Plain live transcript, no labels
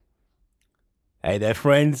Hey there,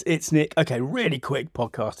 friends. It's Nick. Okay, really quick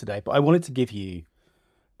podcast today, but I wanted to give you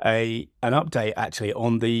an update actually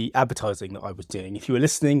on the advertising that I was doing. If you were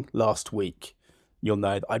listening last week, you'll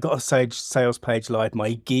know that I got a sales page live,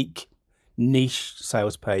 my geek niche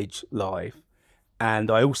sales page live, and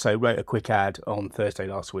I also wrote a quick ad on Thursday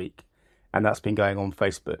last week, and that's been going on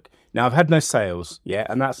Facebook. Now I've had no sales yet,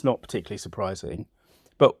 and that's not particularly surprising,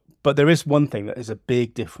 but there is one thing that is a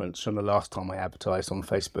big difference from the last time I advertised on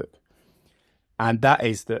Facebook. And that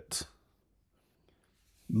is that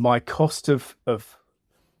my cost of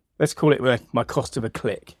let's call it my cost of a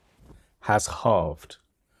click has halved.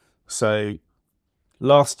 So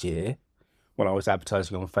last year, when I was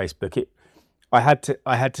advertising on Facebook, I had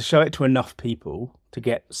to show it to enough people to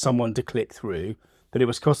get someone to click through that it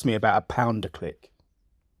was costing me about £1 a click,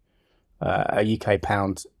 a UK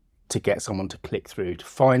pound, to get someone to click through, to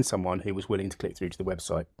find someone who was willing to click through to the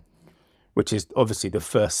website, which is obviously the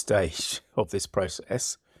first stage of this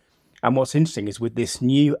process. And what's interesting is with this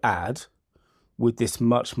new ad, with this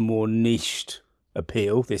much more niched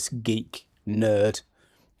appeal, this geek nerd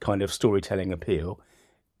kind of storytelling appeal,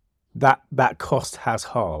 that cost has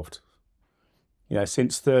halved.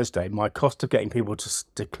 Since Thursday, my cost of getting people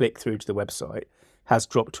to click through to the website has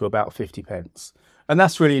dropped to about 50 pence. And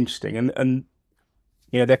that's really interesting. And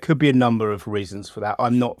there could be a number of reasons for that.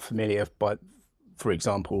 I'm not familiar, for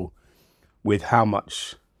example, with how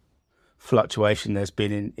much fluctuation there's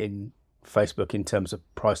been in Facebook in terms of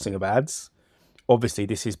pricing of ads. Obviously,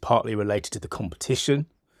 this is partly related to the competition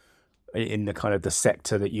in the kind of the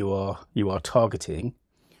sector that you are targeting.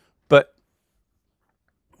 But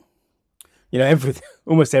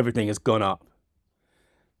almost everything has gone up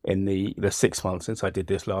in the 6 months since I did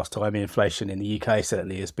this last time. Inflation in the UK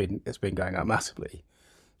certainly has been going up massively.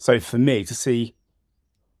 So for me to see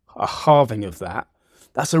a halving of that,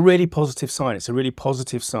 that's a really positive sign. It's a really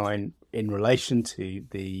positive sign in relation to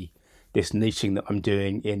this niching that I'm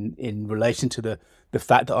doing, in relation to the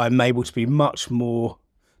fact that I'm able to be much more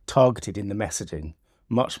targeted in the messaging,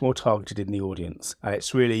 much more targeted in the audience. And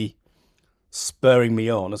it's really spurring me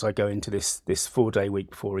on as I go into this 4-day week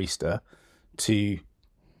before Easter to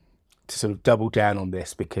sort of double down on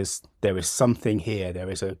this, because there is something here. There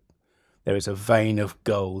is a vein of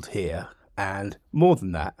gold here. And more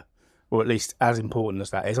than that, or at least as important as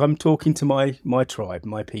that, is I'm talking to my tribe,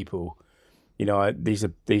 my people. This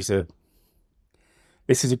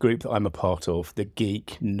is a group that I'm a part of, the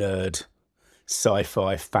geek, nerd,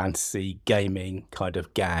 sci-fi, fantasy, gaming kind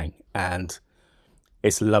of gang. And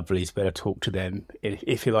it's lovely to be able to talk to them,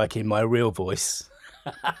 if you like, in my real voice,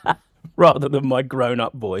 rather than my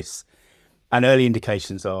grown-up voice. And early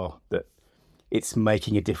indications are that it's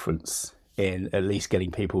making a difference in at least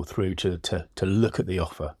getting people through to look at the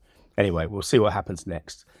offer. Anyway, we'll see what happens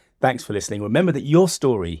next. Thanks for listening. Remember that your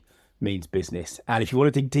story means business. And if you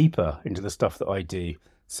want to dig deeper into the stuff that I do,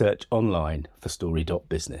 search online for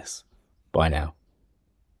story.business. Bye now.